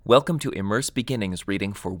Welcome to Immerse Beginnings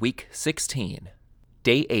reading for week 16,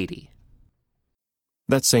 day 80.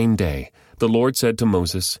 That same day, the Lord said to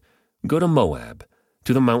Moses, "Go to Moab,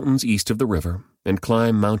 to the mountains east of the river, and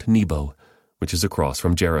climb Mount Nebo, which is across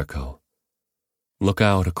from Jericho. Look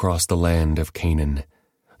out across the land of Canaan,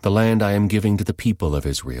 the land I am giving to the people of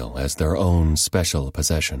Israel as their own special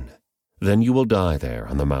possession. Then you will die there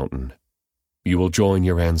on the mountain. You will join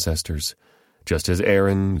your ancestors, just as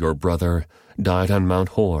Aaron, your brother, died on Mount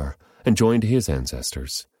Hor and joined his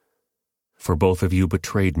ancestors. For both of you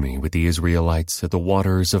betrayed me with the Israelites at the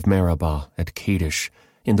waters of Meribah at Kadesh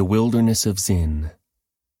in the wilderness of Zin.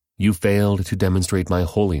 You failed to demonstrate my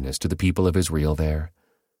holiness to the people of Israel there.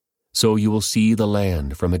 So you will see the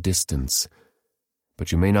land from a distance,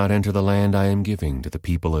 but you may not enter the land I am giving to the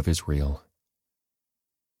people of Israel."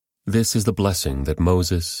 This is the blessing that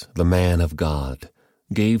Moses, the man of God,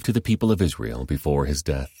 gave to the people of Israel before his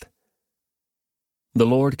death. The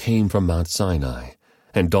Lord came from Mount Sinai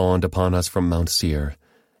and dawned upon us from Mount Seir.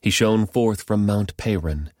 He shone forth from Mount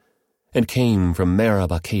Paran and came from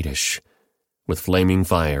Meribah Kadesh with flaming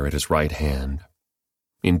fire at his right hand.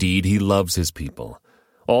 Indeed, he loves his people.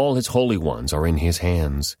 All his holy ones are in his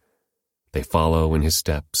hands. They follow in his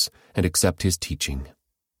steps and accept his teaching.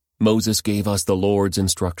 Moses gave us the Lord's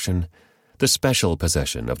instruction, the special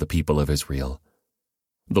possession of the people of Israel.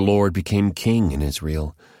 The Lord became king in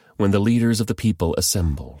Israel when the leaders of the people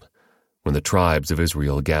assembled, when the tribes of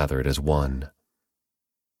Israel gathered as one.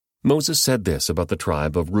 Moses said this about the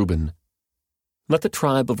tribe of Reuben: "Let the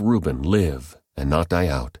tribe of Reuben live and not die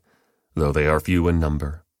out, though they are few in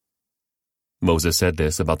number." Moses said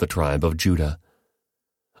this about the tribe of Judah: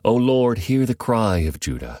 "O Lord, hear the cry of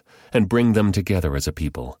Judah, and bring them together as a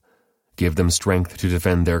people. Give them strength to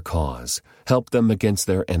defend their cause. Help them against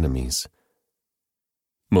their enemies."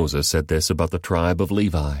 Moses said this about the tribe of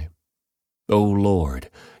Levi: "O Lord,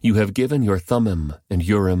 you have given your Thummim and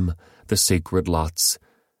Urim, the sacred lots,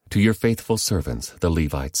 to your faithful servants, the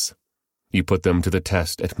Levites. You put them to the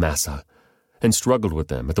test at Massah, and struggled with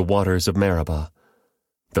them at the waters of Meribah.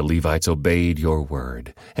 The Levites obeyed your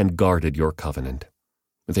word and guarded your covenant.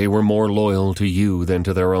 They were more loyal to you than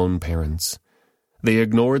to their own parents. They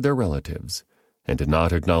ignored their relatives and did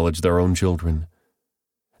not acknowledge their own children.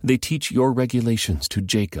 They teach your regulations to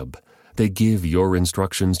Jacob. They give your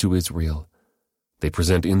instructions to Israel. They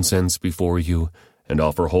present incense before you and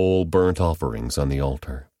offer whole burnt offerings on the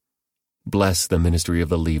altar. Bless the ministry of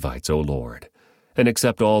the Levites, O Lord, and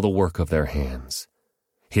accept all the work of their hands.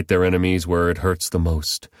 Hit their enemies where it hurts the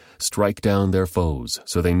most. Strike down their foes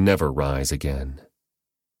so they never rise again."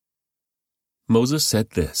 Moses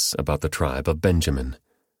said this about the tribe of Benjamin: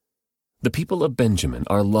 "The people of Benjamin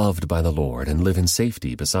are loved by the Lord and live in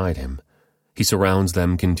safety beside him. He surrounds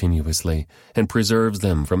them continuously and preserves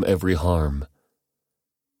them from every harm."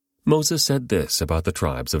 Moses said this about the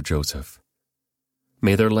tribes of Joseph: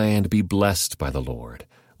 "May their land be blessed by the Lord,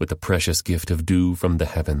 with the precious gift of dew from the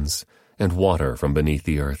heavens and water from beneath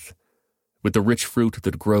the earth, with the rich fruit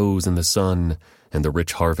that grows in the sun and the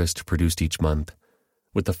rich harvest produced each month,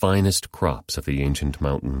 with the finest crops of the ancient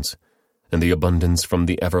mountains, and the abundance from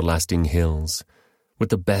the everlasting hills, with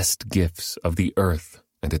the best gifts of the earth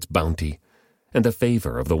and its bounty, and the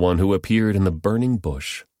favor of the one who appeared in the burning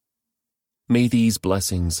bush. May these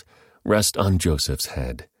blessings rest on Joseph's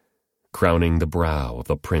head, crowning the brow of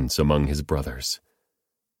the prince among his brothers.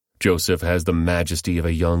 Joseph has the majesty of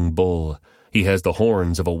a young bull. He has the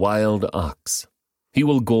horns of a wild ox. He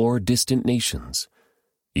will gore distant nations,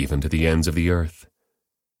 even to the ends of the earth.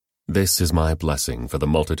 This is my blessing for the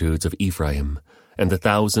multitudes of Ephraim and the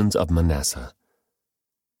thousands of Manasseh."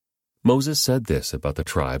 Moses said this about the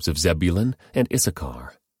tribes of Zebulun and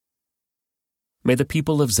Issachar: "May the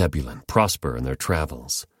people of Zebulun prosper in their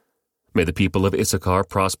travels. May the people of Issachar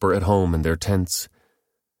prosper at home in their tents.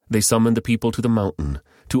 They summon the people to the mountain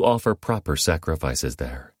to offer proper sacrifices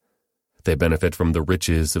there. They benefit from the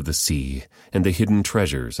riches of the sea and the hidden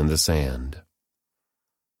treasures in the sand."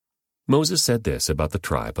 Moses said this about the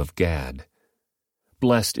tribe of Gad: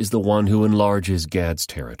 "Blessed is the one who enlarges Gad's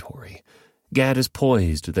territory. Gad is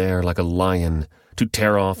poised there like a lion to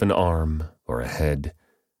tear off an arm or a head."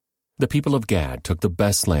 The people of Gad took the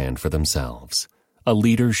best land for themselves. A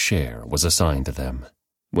leader's share was assigned to them.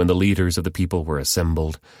 When the leaders of the people were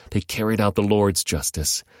assembled, they carried out the Lord's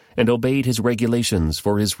justice and obeyed his regulations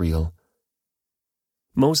for Israel.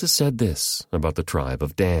 Moses said this about the tribe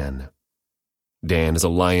of Dan: "Dan is a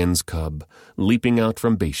lion's cub, leaping out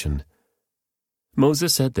from Bashan."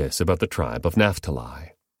 Moses said this about the tribe of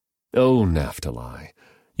Naphtali: "O Naphtali,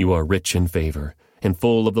 you are rich in favor and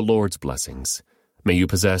full of the Lord's blessings. May you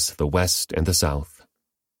possess the west and the south."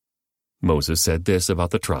 Moses said this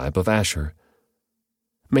about the tribe of Asher.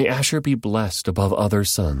 May Asher be blessed above other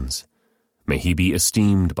sons. May he be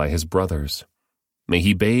esteemed by his brothers. May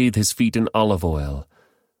he bathe his feet in olive oil.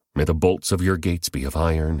 May the bolts of your gates be of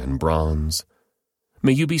iron and bronze.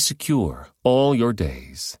 May you be secure all your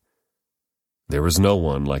days. There is no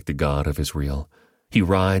one like the God of Israel. He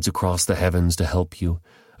rides across the heavens to help you,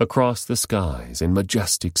 across the skies in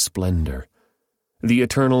majestic splendor. The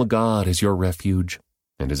eternal God is your refuge,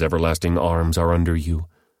 and his everlasting arms are under you.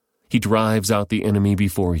 He drives out the enemy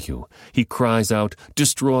before you. He cries out,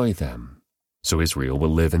 "Destroy them!" So Israel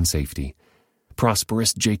will live in safety.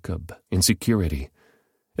 Prosperous Jacob in security,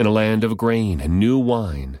 in a land of grain and new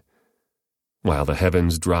wine, while the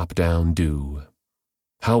heavens drop down dew.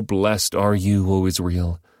 How blessed are you, O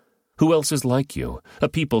Israel! Who else is like you, a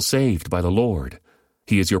people saved by the Lord?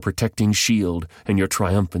 He is your protecting shield and your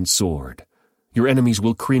triumphant sword. Your enemies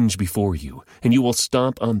will cringe before you, and you will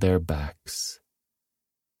stomp on their backs.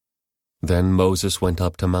 Then Moses went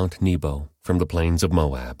up to Mount Nebo from the plains of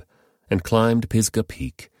Moab, and climbed Pisgah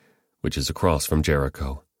Peak, which is across from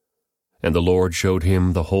Jericho. And the Lord showed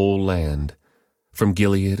him the whole land, from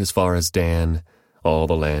Gilead as far as Dan, all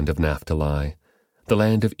the land of Naphtali, the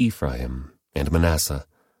land of Ephraim and Manasseh,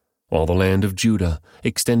 all the land of Judah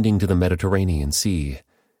extending to the Mediterranean Sea,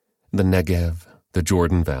 the Negev, the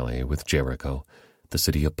Jordan Valley with Jericho, the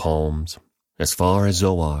city of palms, as far as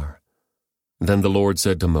Zoar. Then the Lord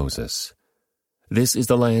said to Moses, "This is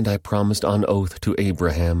the land I promised on oath to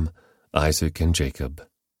Abraham, Isaac, and Jacob,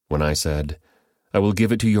 when I said, I will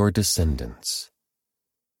give it to your descendants.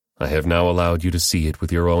 I have now allowed you to see it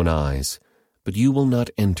with your own eyes, but you will not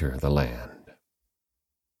enter the land."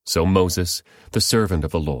 So Moses, the servant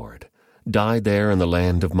of the Lord, died there in the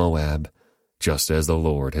land of Moab, just as the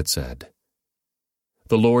Lord had said.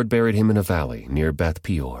 The Lord buried him in a valley near Beth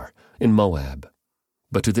Peor, in Moab,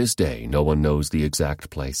 but to this day no one knows the exact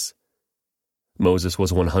place. Moses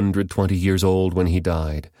was 120 years old when he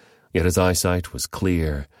died, yet his eyesight was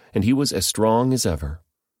clear, and he was as strong as ever.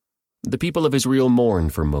 The people of Israel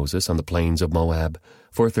mourned for Moses on the plains of Moab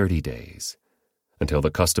for 30 days, until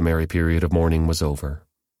the customary period of mourning was over.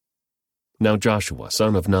 Now Joshua,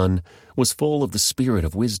 son of Nun, was full of the spirit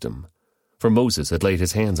of wisdom, for Moses had laid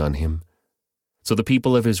his hands on him. So the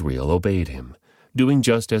people of Israel obeyed him, doing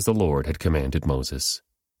just as the Lord had commanded Moses.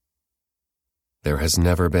 There has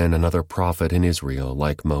never been another prophet in Israel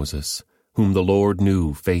like Moses, whom the Lord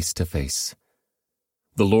knew face to face.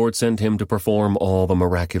 The Lord sent him to perform all the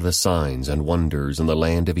miraculous signs and wonders in the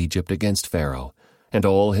land of Egypt against Pharaoh and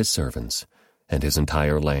all his servants and his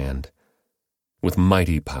entire land. With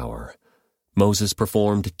mighty power, Moses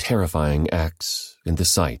performed terrifying acts in the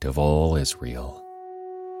sight of all Israel.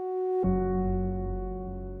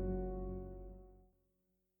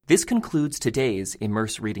 This concludes today's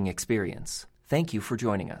Immerse Reading Experience. Thank you for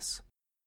joining us.